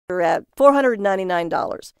at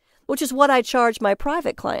 $499, which is what I charge my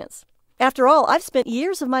private clients. After all, I've spent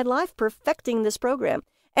years of my life perfecting this program,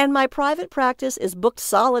 and my private practice is booked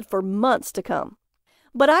solid for months to come.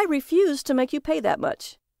 But I refuse to make you pay that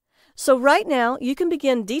much. So right now, you can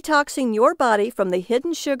begin detoxing your body from the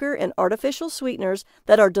hidden sugar and artificial sweeteners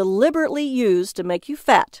that are deliberately used to make you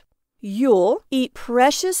fat. You'll eat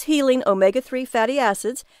precious healing omega-3 fatty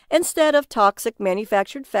acids instead of toxic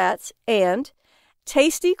manufactured fats, and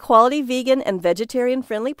tasty quality vegan and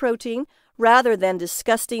vegetarian-friendly protein rather than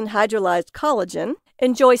disgusting hydrolyzed collagen.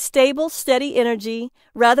 Enjoy stable, steady energy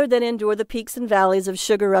rather than endure the peaks and valleys of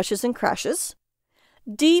sugar rushes and crashes.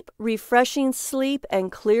 Deep, refreshing sleep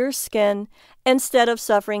and clear skin instead of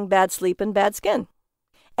suffering bad sleep and bad skin.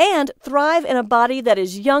 And thrive in a body that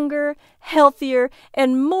is younger, healthier,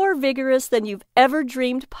 and more vigorous than you've ever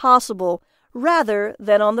dreamed possible, rather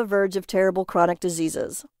than on the verge of terrible chronic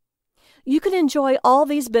diseases. You can enjoy all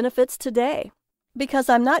these benefits today, because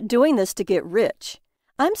I'm not doing this to get rich.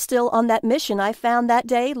 I'm still on that mission I found that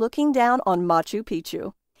day looking down on Machu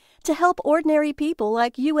Picchu, to help ordinary people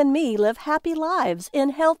like you and me live happy lives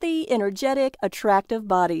in healthy, energetic, attractive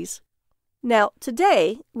bodies. Now,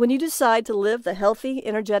 today, when you decide to live the healthy,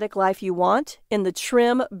 energetic life you want in the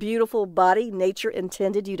trim, beautiful body nature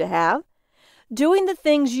intended you to have, doing the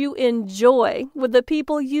things you enjoy with the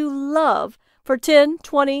people you love for 10,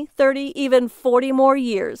 20, 30, even 40 more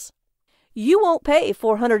years, you won't pay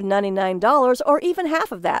 $499 or even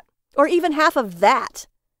half of that,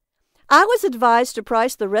 I was advised to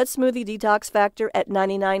price the Red Smoothie Detox Factor at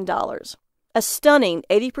 $99, a stunning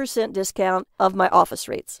 80% discount of my office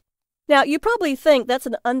rates. Now, you probably think that's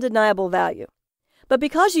an undeniable value, but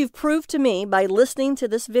because you've proved to me by listening to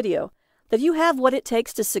this video that you have what it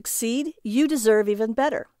takes to succeed, you deserve even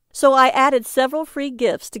better. So I added several free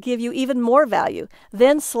gifts to give you even more value,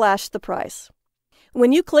 then slashed the price.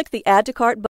 When you click the Add to Cart button,